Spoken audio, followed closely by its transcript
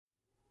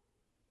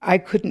I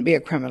couldn't be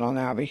a criminal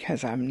now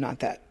because I'm not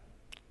that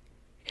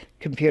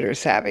computer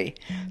savvy.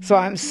 So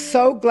I'm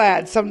so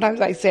glad.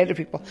 Sometimes I say to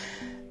people,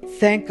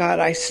 thank God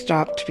I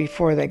stopped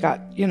before they got,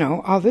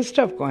 all this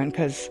stuff going,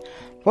 because,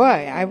 boy,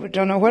 I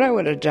don't know what I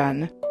would have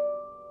done.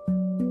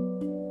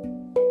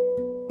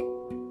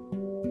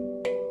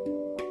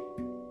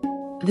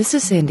 This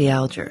is Sandie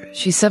Alger.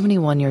 She's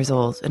 71 years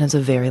old and has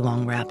a very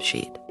long rap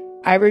sheet.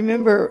 I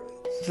remember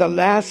the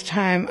last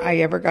time I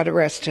ever got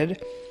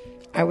arrested,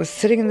 I was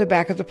sitting in the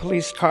back of the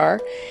police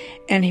car,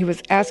 and he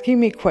was asking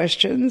me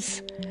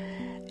questions,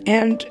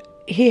 and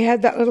he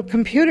had that little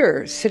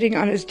computer sitting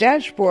on his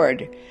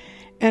dashboard.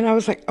 And I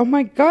was like, oh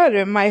my God,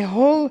 and my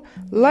whole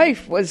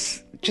life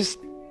was just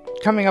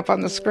coming up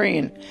on the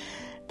screen.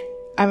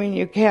 I mean,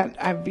 you can't,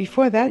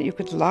 before that you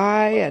could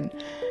lie and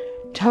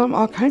tell them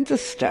all kinds of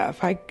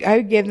stuff. I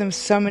gave them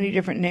so many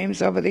different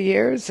names over the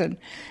years and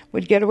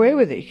would get away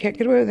with it. You can't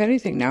get away with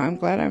anything now. I'm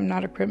glad I'm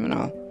not a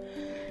criminal.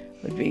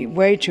 It would be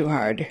way too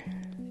hard.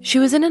 She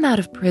was in and out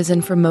of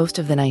prison for most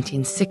of the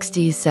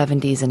 1960s,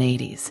 70s, and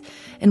 80s.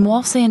 And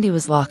while Sandie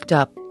was locked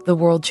up, the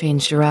world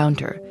changed around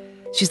her.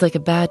 She's like a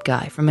bad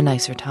guy from a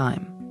nicer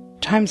time.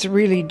 Times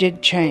really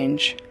did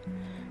change.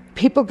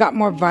 People got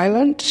more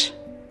violent.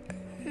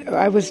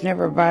 I was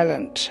never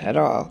violent at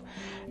all.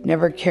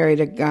 Never carried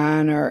a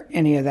gun or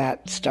any of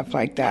that stuff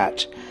like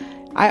that.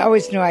 I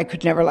always knew I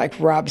could never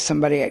rob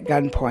somebody at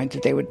gunpoint,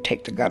 that they would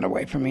take the gun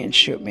away from me and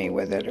shoot me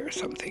with it or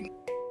something.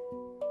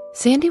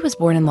 Sandie was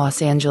born in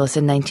Los Angeles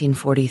in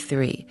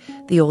 1943,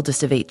 the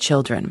oldest of 8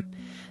 children.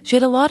 She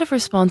had a lot of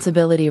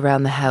responsibility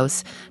around the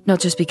house, not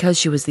just because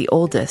she was the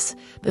oldest,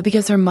 but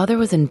because her mother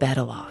was in bed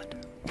a lot.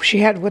 She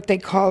had what they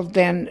called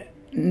then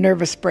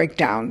nervous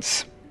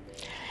breakdowns,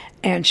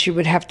 and she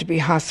would have to be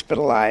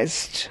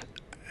hospitalized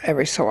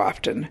every so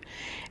often.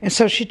 And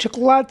so she took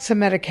lots of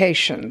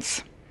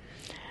medications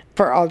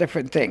for all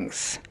different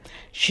things.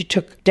 She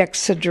took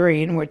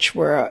Dexedrine, which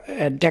were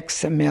a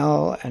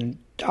Dexamil, and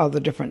all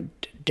the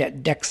different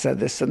Dexa,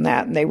 this and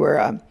that, and they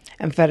were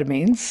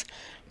amphetamines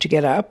to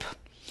get up.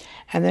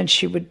 And then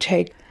she would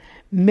take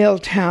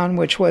Milltown,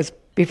 which was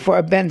before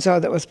a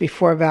benzo that was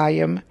before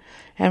Valium.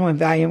 And when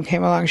Valium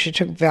came along, she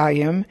took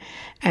Valium.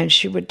 And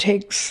she would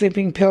take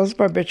sleeping pills,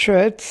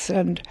 barbiturates,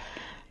 and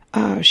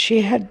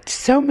she had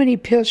so many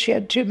pills. She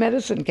had 2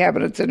 medicine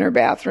cabinets in her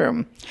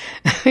bathroom.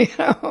 She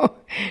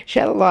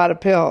had a lot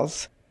of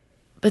pills.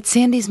 But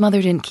Sandie's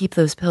mother didn't keep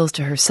those pills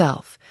to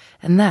herself.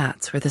 And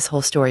that's where this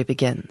whole story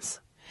begins.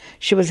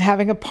 She was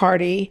having a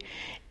party,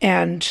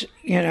 and,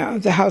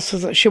 the house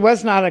she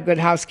was not a good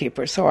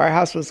housekeeper, so our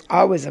house was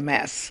always a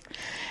mess.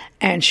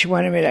 And she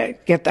wanted me to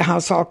get the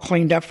house all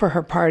cleaned up for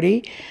her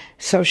party,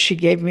 so she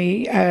gave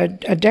me a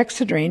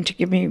Dexedrine to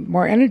give me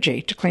more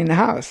energy to clean the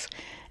house.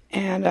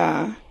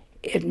 And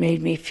it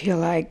made me feel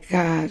like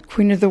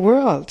queen of the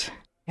world,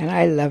 and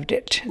I loved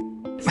it.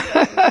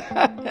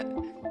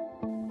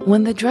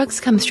 When the drugs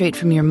come straight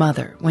from your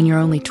mother when you're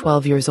only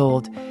 12 years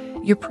old,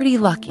 you're pretty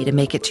lucky to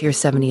make it to your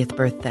 70th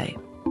birthday.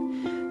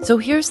 So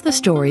here's the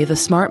story of a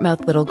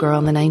smart-mouthed little girl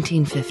in the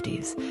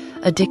 1950s,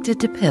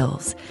 addicted to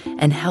pills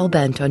and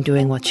hell-bent on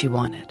doing what she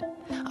wanted.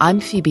 I'm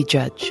Phoebe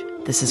Judge.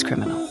 This is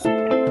Criminal.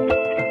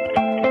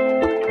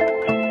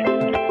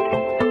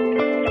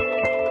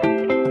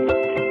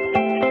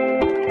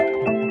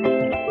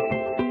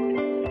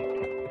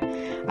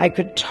 I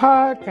could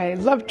talk. I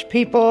loved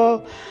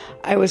people.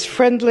 I was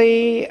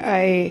friendly.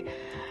 I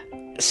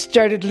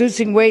started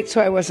losing weight so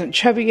I wasn't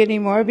chubby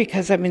anymore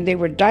because, they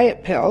were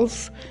diet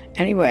pills.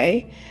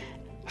 Anyway,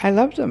 I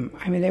loved them.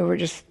 They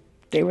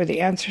were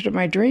the answer to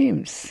my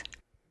dreams.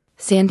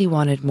 Sandie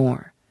wanted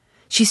more.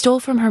 She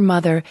stole from her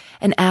mother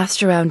and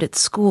asked around at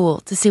school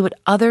to see what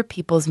other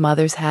people's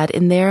mothers had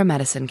in their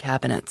medicine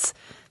cabinets.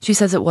 She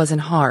says it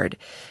wasn't hard.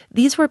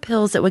 These were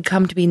pills that would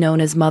come to be known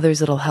as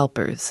mother's little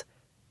helpers.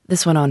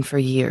 This went on for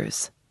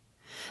years.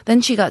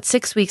 Then she got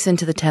 6 weeks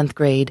into the 10th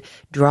grade,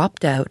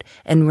 dropped out,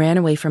 and ran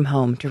away from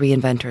home to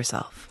reinvent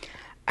herself.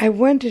 I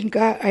went and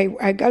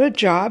I got a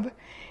job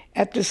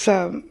at this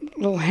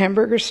little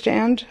hamburger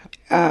stand,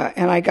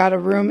 and I got a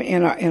room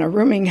in a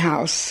rooming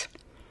house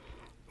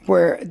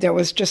where there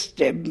was just,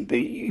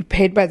 you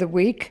paid by the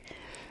week,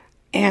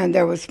 and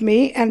there was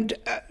me and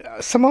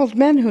some old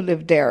men who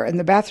lived there, and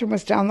the bathroom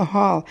was down the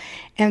hall.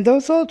 And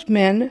those old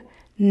men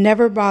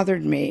never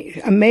bothered me.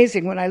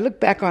 Amazing. When I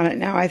look back on it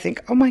now, I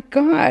think, oh my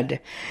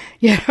God,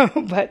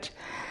 but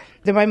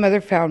then my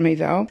mother found me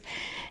though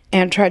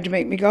and tried to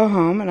make me go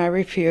home, and I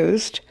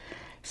refused.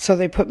 So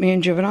they put me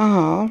in juvenile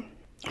hall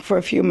for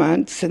a few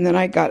months, and then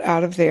I got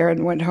out of there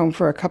and went home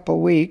for a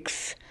couple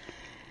weeks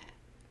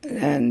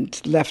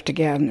and left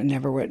again and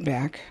never went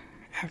back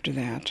after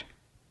that.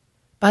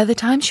 By the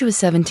time she was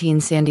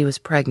 17, Sandie was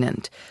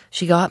pregnant.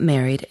 She got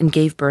married and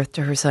gave birth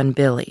to her son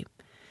Billy.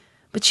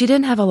 But she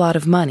didn't have a lot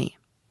of money.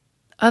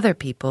 Other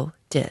people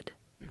did.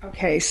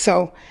 Okay,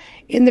 so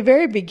in the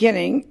very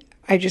beginning,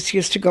 I just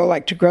used to go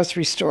to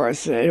grocery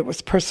stores. It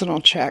was personal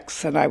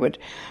checks, and I would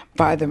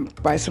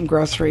buy some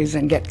groceries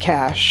and get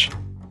cash.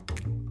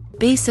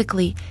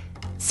 Basically,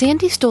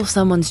 Sandie stole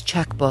someone's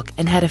checkbook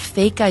and had a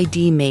fake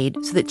ID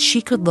made so that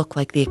she could look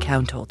like the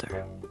account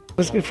holder. It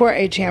was before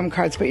ATM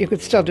cards, but you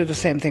could still do the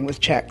same thing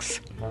with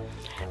checks.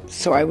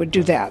 So I would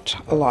do that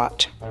a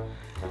lot.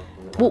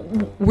 Well,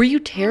 were you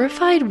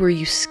terrified? Were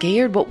you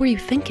scared? What were you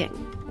thinking?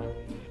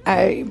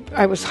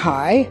 I was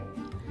high,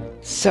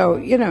 so,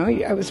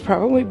 I was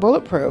probably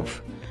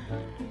bulletproof.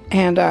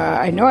 And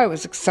I know I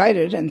was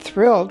excited and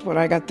thrilled when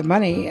I got the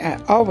money,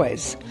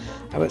 always.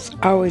 I was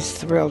always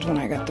thrilled when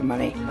I got the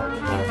money.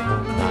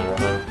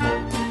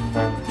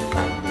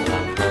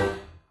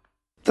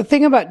 The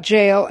thing about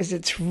jail is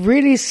it's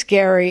really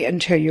scary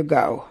until you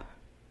go.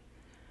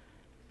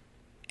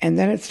 And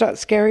then it's not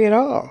scary at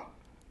all.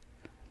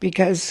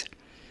 Because,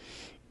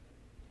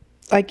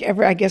 like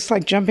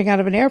jumping out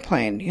of an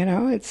airplane,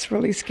 it's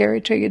really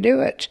scary till you do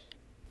it.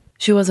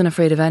 She wasn't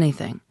afraid of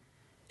anything.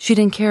 She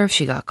didn't care if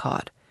she got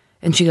caught.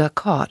 And she got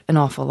caught an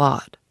awful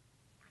lot.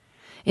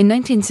 In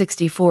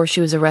 1964,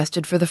 she was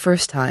arrested for the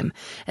first time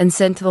and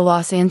sent to the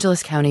Los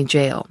Angeles County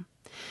Jail.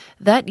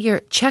 That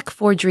year, check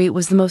forgery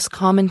was the most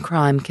common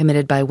crime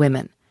committed by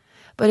women.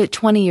 But at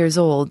 20 years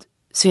old,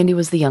 Sandie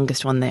was the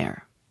youngest one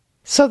there.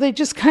 So they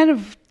just kind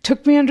of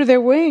took me under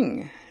their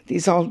wing,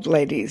 these old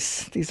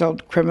ladies, these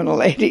old criminal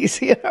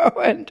ladies,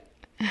 and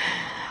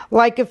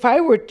like if I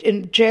were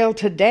in jail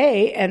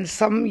today and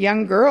some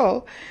young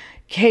girl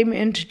came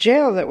into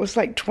jail that was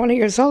like 20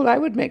 years old, I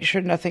would make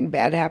sure nothing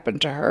bad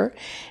happened to her.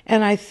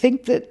 And I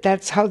think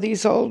that's how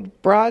these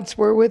old broads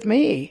were with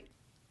me.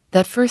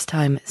 That first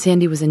time,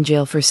 Sandie was in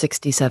jail for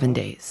 67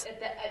 days.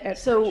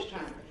 First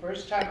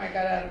time I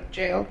got out of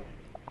jail,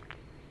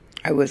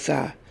 I was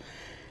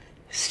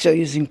still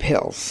using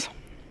pills.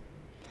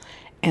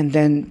 And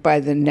then by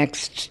the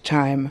next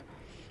time,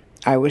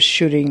 I was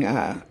shooting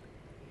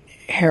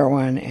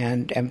heroin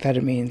and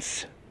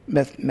amphetamines,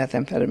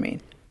 methamphetamine.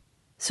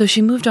 So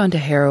she moved on to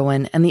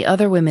heroin, and the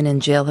other women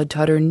in jail had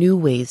taught her new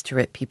ways to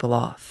rip people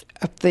off.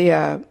 Up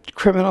the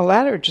criminal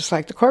ladder, just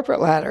like the corporate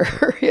ladder,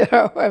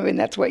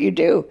 that's what you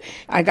do.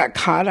 I got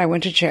caught, I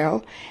went to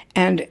jail,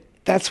 and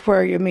that's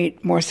where you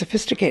meet more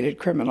sophisticated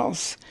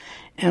criminals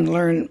and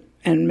learn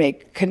and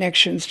make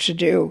connections to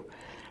do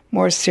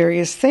more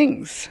serious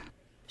things.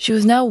 She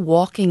was now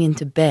walking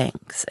into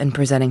banks and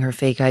presenting her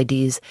fake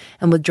IDs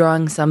and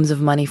withdrawing sums of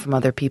money from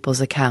other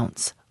people's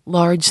accounts.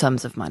 Large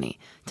sums of money,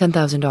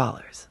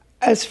 $10,000.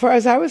 As far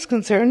as I was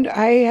concerned,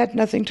 I had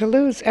nothing to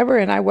lose ever,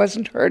 and I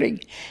wasn't hurting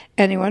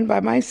anyone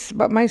but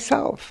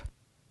myself.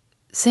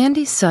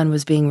 Sandie's son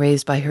was being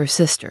raised by her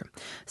sister,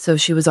 so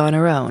she was on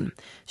her own,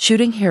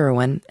 shooting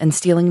heroin and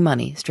stealing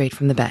money straight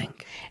from the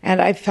bank.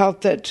 And I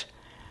felt that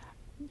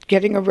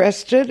getting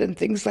arrested and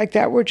things like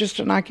that were just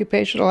an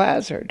occupational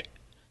hazard.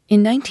 In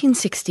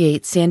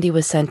 1968, Sandie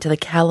was sent to the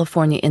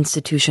California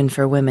Institution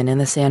for Women in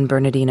the San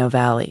Bernardino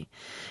Valley.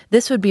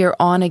 This would be her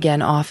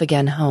on-again,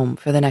 off-again home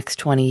for the next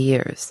 20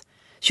 years.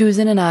 She was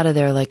in and out of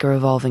there like a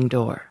revolving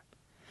door.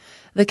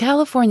 The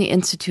California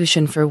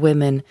Institution for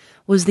Women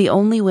was the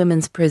only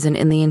women's prison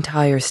in the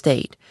entire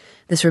state.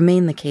 This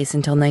remained the case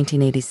until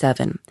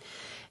 1987.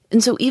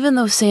 And so even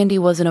though Sandie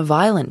wasn't a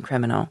violent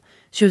criminal,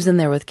 she was in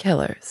there with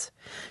killers.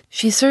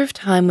 She served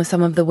time with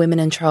some of the women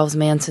in Charles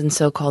Manson's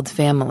so-called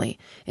family,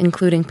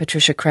 including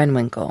Patricia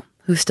Krenwinkel,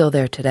 who's still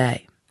there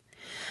today.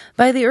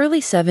 By the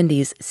early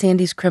 70s,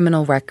 Sandie's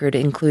criminal record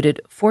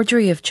included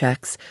forgery of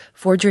checks,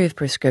 forgery of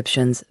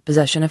prescriptions,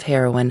 possession of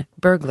heroin,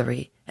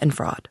 burglary, and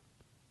fraud.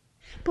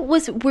 But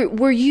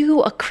were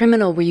you a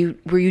criminal? Were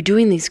you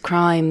doing these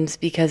crimes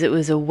because it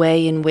was a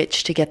way in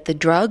which to get the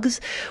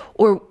drugs,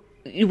 or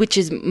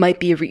might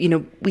be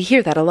we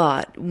hear that a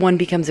lot. One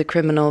becomes a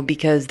criminal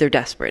because they're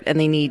desperate and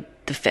they need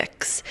the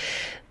fix.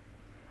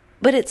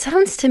 But it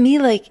sounds to me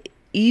like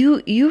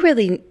you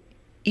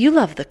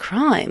love the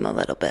crime a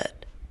little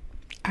bit.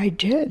 I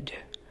did.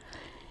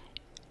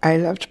 I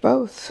loved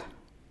both.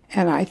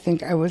 And I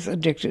think I was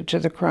addicted to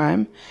the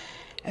crime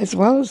as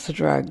well as the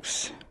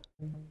drugs.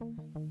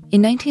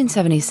 In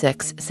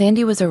 1976,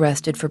 Sandie was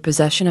arrested for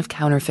possession of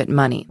counterfeit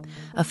money,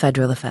 a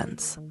federal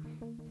offense.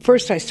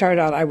 First I started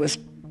out, I was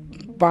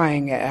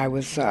buying it, I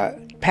was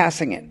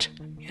passing it,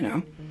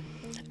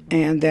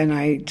 And then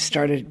I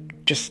started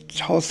just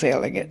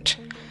wholesaling it.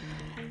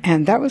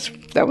 And that was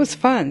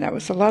fun. That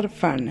was a lot of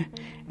fun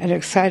and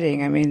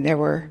exciting. I mean, there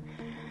were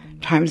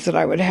times that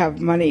I would have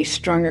money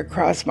strung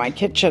across my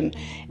kitchen,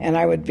 and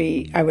I would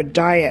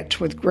dye it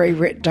with gray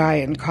Rit dye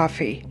and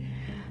coffee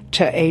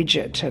to age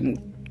it and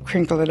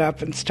crinkle it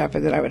up and stuff,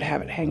 and then I would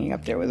have it hanging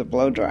up there with a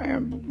blow dryer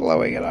and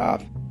blowing it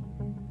off.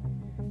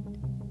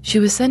 She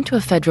was sent to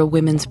a federal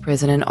women's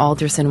prison in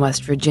Alderson,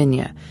 West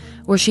Virginia,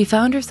 where she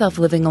found herself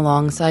living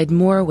alongside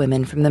more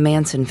women from the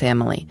Manson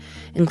family,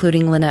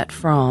 including Lynette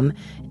Fromm,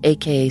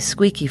 a.k.a.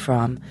 Squeaky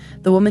Fromm,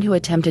 the woman who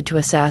attempted to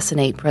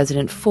assassinate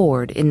President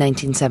Ford in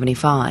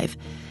 1975,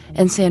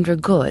 and Sandra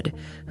Good,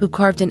 who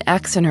carved an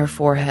X in her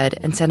forehead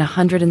and sent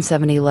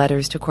 170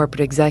 letters to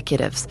corporate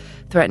executives,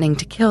 threatening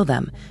to kill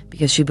them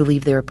because she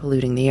believed they were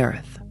polluting the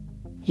earth.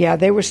 Yeah,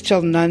 they were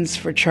still nuns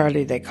for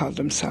Charlie, they called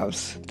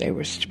themselves. They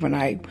were when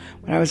I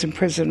was in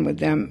prison with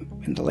them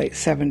in the late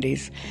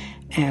 70s,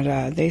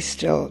 And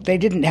they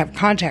didn't have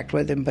contact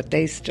with him, but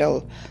they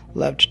still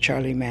loved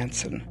Charlie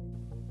Manson.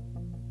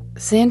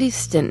 Sandie's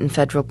stint in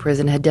federal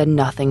prison had done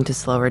nothing to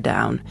slow her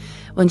down.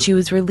 When she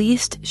was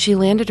released, she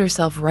landed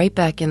herself right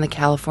back in the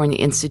California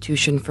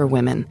Institution for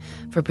Women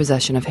for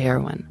possession of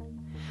heroin.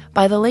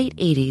 By the late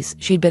 80s,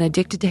 she'd been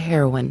addicted to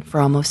heroin for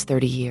almost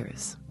 30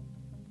 years.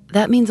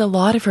 That means a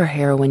lot of her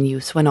heroin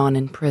use went on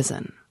in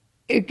prison.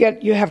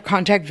 You have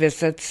contact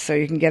visits, so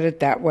you can get it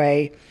that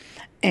way,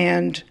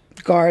 and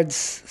guards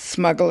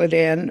smuggle it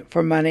in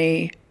for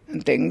money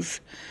and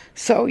things.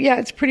 So, yeah,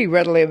 it's pretty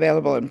readily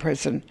available in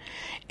prison.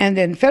 And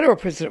in federal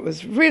prison, it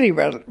was really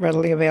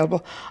readily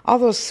available. All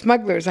those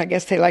smugglers, I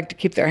guess they like to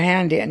keep their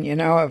hand in,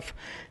 of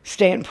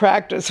stay in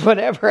practice,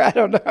 whatever, I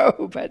don't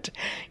know. But,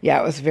 yeah,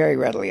 it was very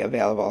readily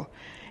available.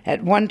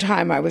 At one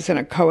time, I was in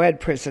a co-ed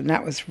prison.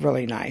 That was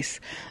really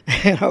nice,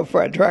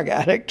 for a drug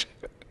addict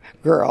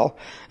girl.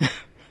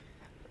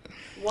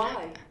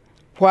 Why?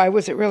 Why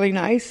was it really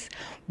nice?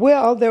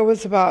 Well, there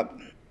was about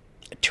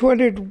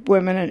 200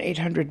 women and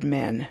 800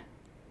 men.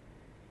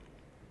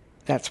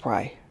 That's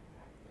why.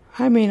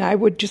 I mean, I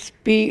would just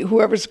be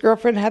whoever's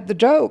girlfriend had the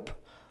dope.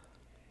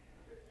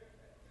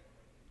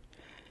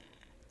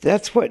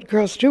 That's what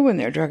girls do when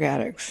they're drug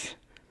addicts.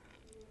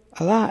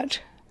 A lot.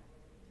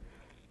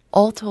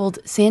 All told,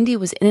 Sandie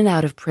was in and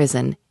out of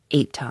prison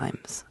 8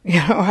 times.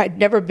 I'd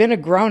never been a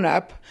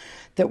grown-up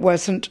that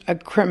wasn't a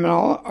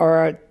criminal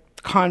or a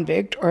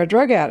convict or a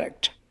drug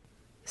addict.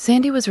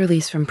 Sandie was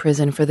released from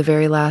prison for the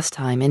very last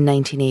time in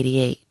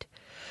 1988.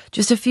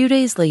 Just a few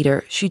days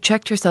later, she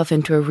checked herself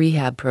into a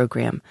rehab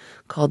program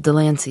called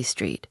Delancey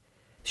Street.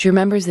 She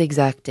remembers the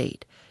exact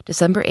date,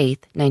 December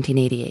 8th,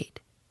 1988.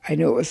 I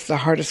knew it was the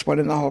hardest one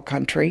in the whole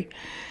country.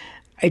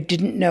 I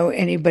didn't know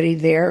anybody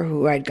there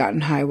who I'd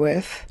gotten high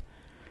with.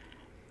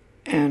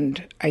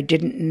 And I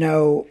didn't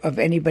know of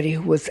anybody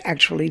who was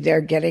actually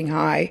there getting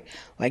high,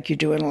 like you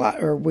do in a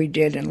lot, or we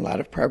did in a lot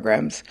of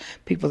programs.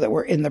 People that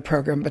were in the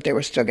program, but they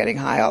were still getting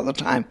high all the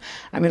time.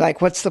 I mean,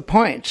 like, what's the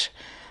point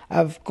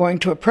of going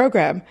to a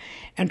program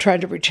and trying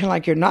to pretend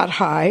like you're not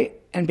high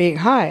and being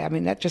high? I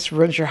mean, that just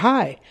ruins your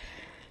high,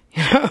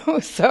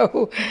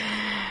 So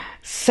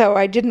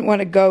I didn't want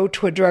to go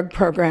to a drug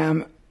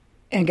program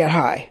and get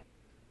high.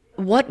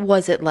 What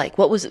was it like?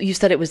 You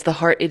said it was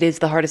it is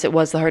the hardest, it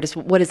was the hardest.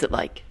 What is it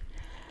like?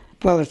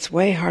 Well, it's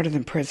way harder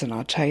than prison,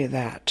 I'll tell you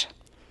that.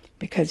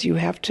 Because you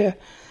have to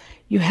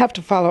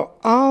follow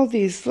all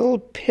these little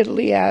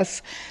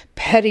piddly-ass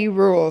petty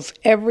rules.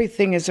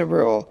 Everything is a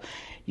rule.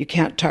 You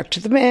can't talk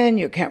to the men,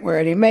 you can't wear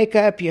any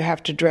makeup, you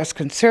have to dress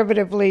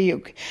conservatively,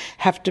 you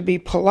have to be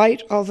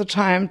polite all the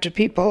time to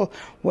people,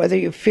 whether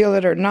you feel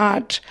it or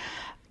not.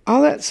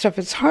 All that stuff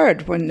is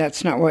hard when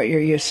that's not what you're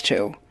used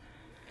to.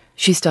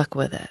 She stuck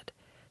with it.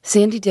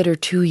 Sandie did her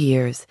 2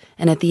 years,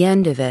 and at the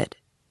end of it,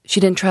 she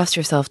didn't trust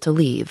herself to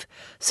leave,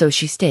 so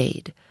she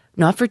stayed.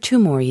 Not for 2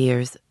 more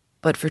years,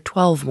 but for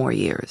 12 more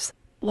years.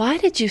 Why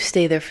did you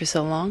stay there for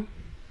so long?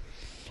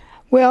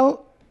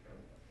 Well,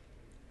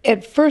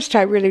 at first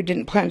I really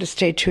didn't plan to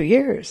stay 2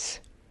 years,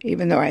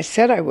 even though I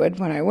said I would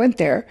when I went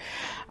there.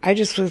 I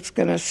just was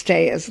going to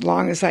stay as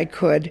long as I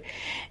could.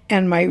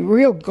 And my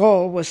real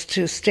goal was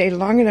to stay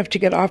long enough to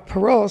get off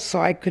parole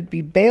so I could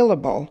be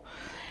bailable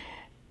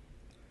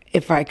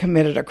if I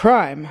committed a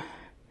crime.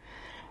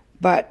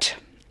 But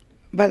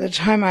by the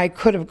time I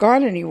could have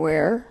gone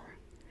anywhere,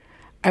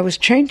 I was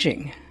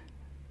changing,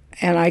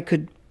 and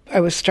I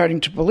was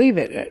starting to believe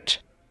in it.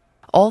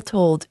 All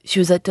told, she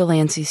was at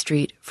Delancey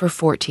Street for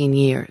 14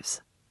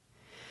 years.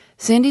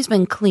 Sandie's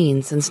been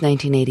clean since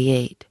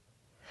 1988,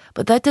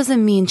 but that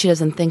doesn't mean she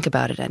doesn't think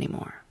about it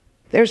anymore.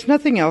 There's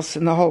nothing else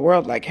in the whole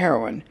world like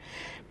heroin,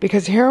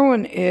 because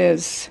heroin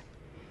is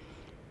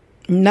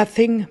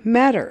nothing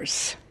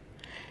matters.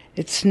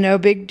 It's no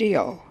big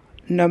deal,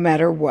 no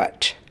matter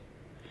what.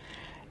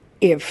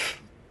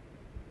 If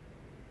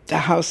the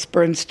house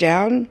burns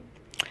down,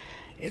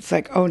 it's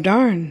like, oh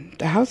darn,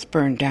 the house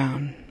burned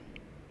down.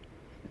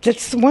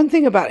 That's the one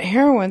thing about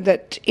heroin,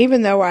 that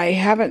even though I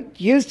haven't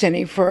used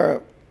any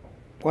for,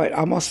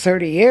 almost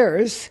 30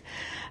 years,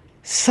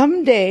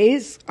 some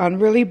days, on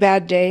really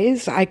bad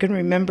days, I can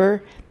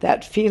remember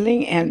that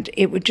feeling, and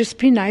it would just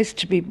be nice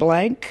to be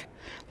blank.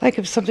 Like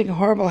if something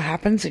horrible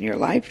happens in your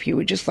life, you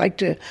would just like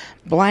to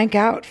blank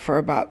out for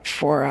about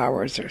 4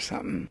 hours or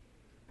something.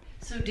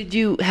 So did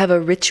you have a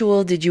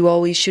ritual? Did you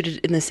always shoot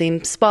it in the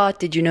same spot?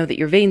 Did you know that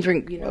your veins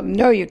were... Well,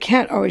 no, you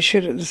can't always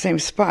shoot it in the same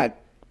spot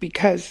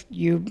because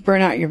you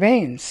burn out your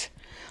veins.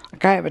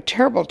 Like I have a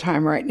terrible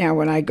time right now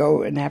when I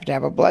go and have to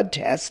have a blood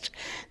test.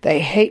 They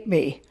hate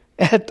me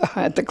at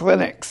the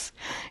clinics,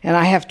 and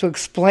I have to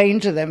explain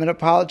to them and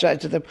apologize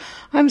to them.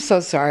 I'm so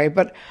sorry,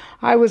 but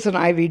I was an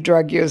IV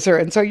drug user,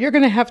 and so you're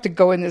going to have to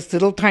go in this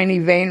little tiny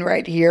vein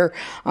right here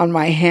on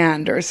my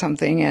hand or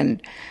something,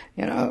 and,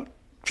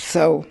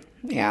 so...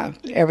 Yeah,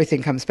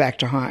 everything comes back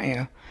to haunt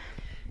you.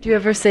 Do you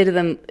ever say to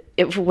them,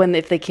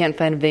 if they can't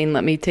find a vein,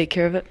 let me take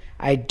care of it?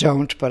 I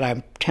don't, but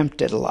I'm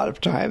tempted a lot of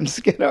times,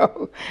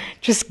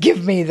 Just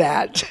give me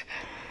that.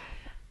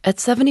 At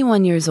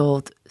 71 years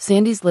old,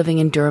 Sandie's living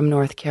in Durham,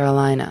 North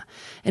Carolina,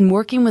 and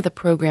working with a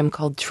program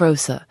called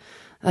TROSA,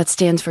 that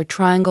stands for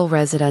Triangle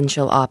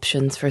Residential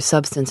Options for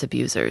Substance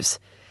Abusers.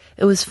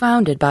 It was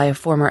founded by a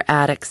former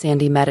addict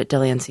Sandie met at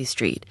Delancey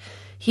Street.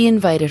 He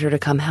invited her to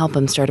come help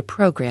him start a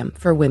program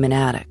for women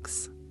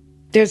addicts.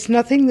 There's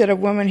nothing that a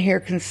woman here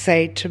can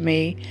say to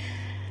me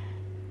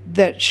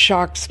that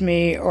shocks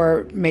me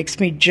or makes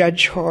me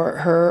judge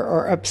her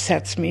or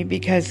upsets me,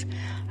 because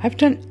I've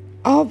done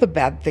all the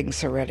bad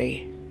things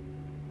already.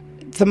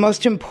 The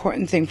most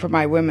important thing for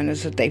my women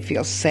is that they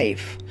feel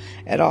safe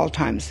at all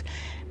times.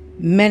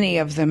 Many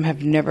of them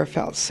have never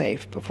felt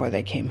safe before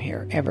they came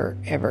here, ever,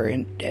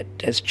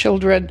 as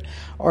children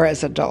or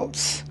as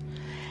adults.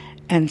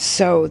 And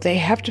so they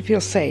have to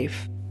feel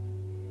safe.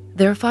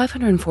 There are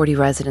 540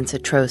 residents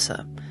at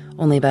TROSA.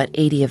 Only about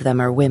 80 of them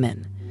are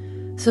women.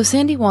 So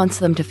Sandie wants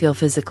them to feel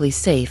physically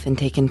safe and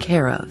taken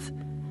care of.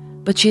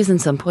 But she isn't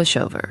some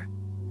pushover.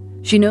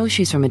 She knows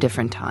she's from a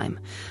different time,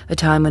 a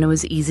time when it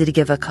was easy to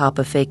give a cop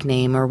a fake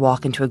name or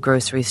walk into a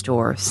grocery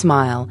store,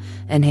 smile,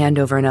 and hand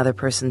over another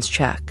person's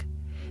check.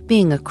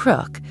 Being a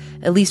crook,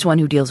 at least one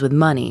who deals with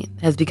money,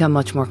 has become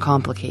much more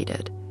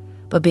complicated.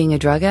 But being a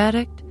drug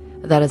addict,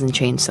 that hasn't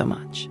changed so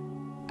much.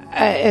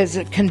 As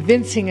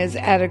convincing as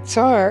addicts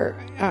are,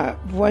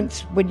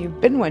 when you've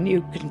been one,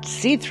 you can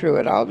see through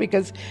it all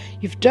because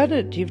you've done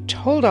it. You've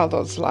told all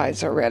those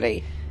lies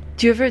already.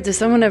 Does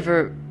someone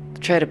ever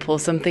try to pull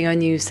something on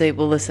you? Say,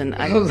 well, listen,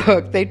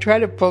 Look, they try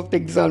to pull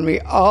things on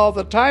me all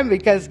the time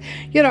because,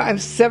 I'm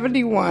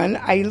 71.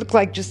 I look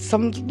like just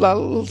some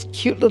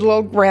cute little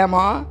old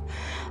grandma.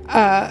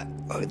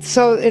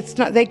 So it's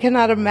not, they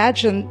cannot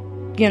imagine,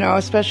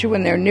 especially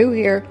when they're new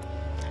here,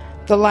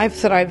 the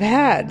life that I've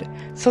had.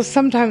 So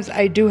sometimes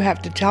I do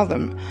have to tell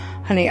them,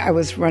 honey, I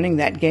was running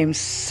that game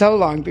so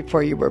long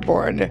before you were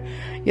born,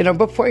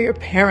 before your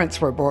parents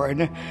were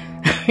born,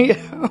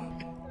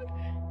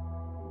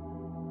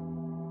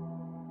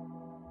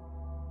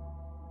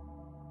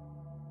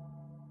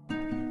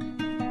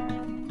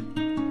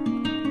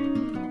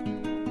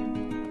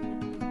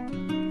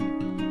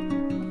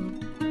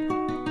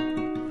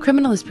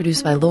 Criminal is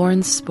produced by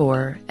Lauren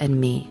Spohr and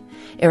me.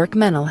 Eric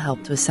Mennel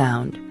helped with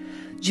sound.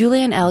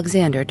 Julian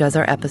Alexander does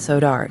our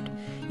episode art.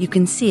 You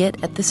can see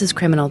it at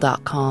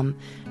thisiscriminal.com.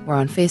 We're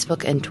on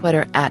Facebook and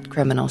Twitter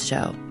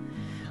 @CriminalShow.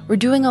 We're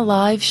doing a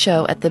live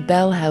show at the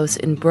Bell House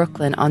in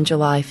Brooklyn on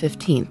July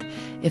 15th.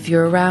 If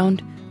you're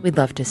around, we'd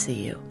love to see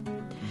you.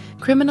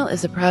 Criminal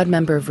is a proud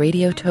member of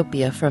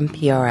Radiotopia from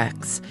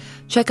PRX.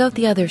 Check out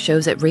the other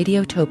shows at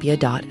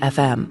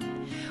radiotopia.fm.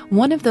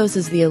 One of those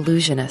is The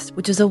Illusionist,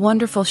 which is a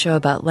wonderful show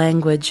about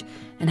language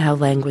and how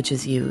language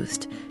is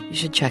used. You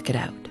should check it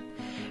out.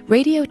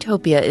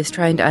 Radiotopia is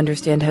trying to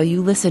understand how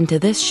you listen to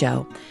this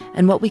show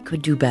and what we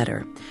could do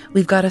better.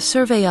 We've got a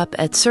survey up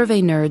at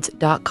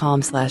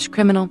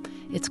surveynerds.com/criminal.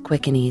 It's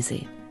quick and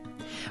easy.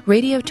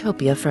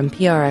 Radiotopia from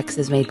PRX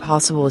is made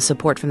possible with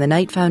support from the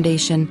Knight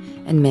Foundation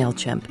and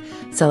MailChimp,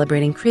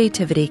 celebrating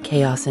creativity,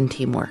 chaos, and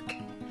teamwork.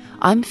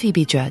 I'm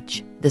Phoebe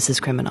Judge. This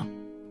is Criminal.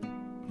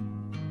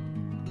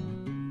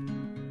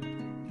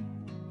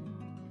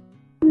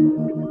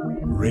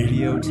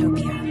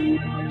 Radiotopia.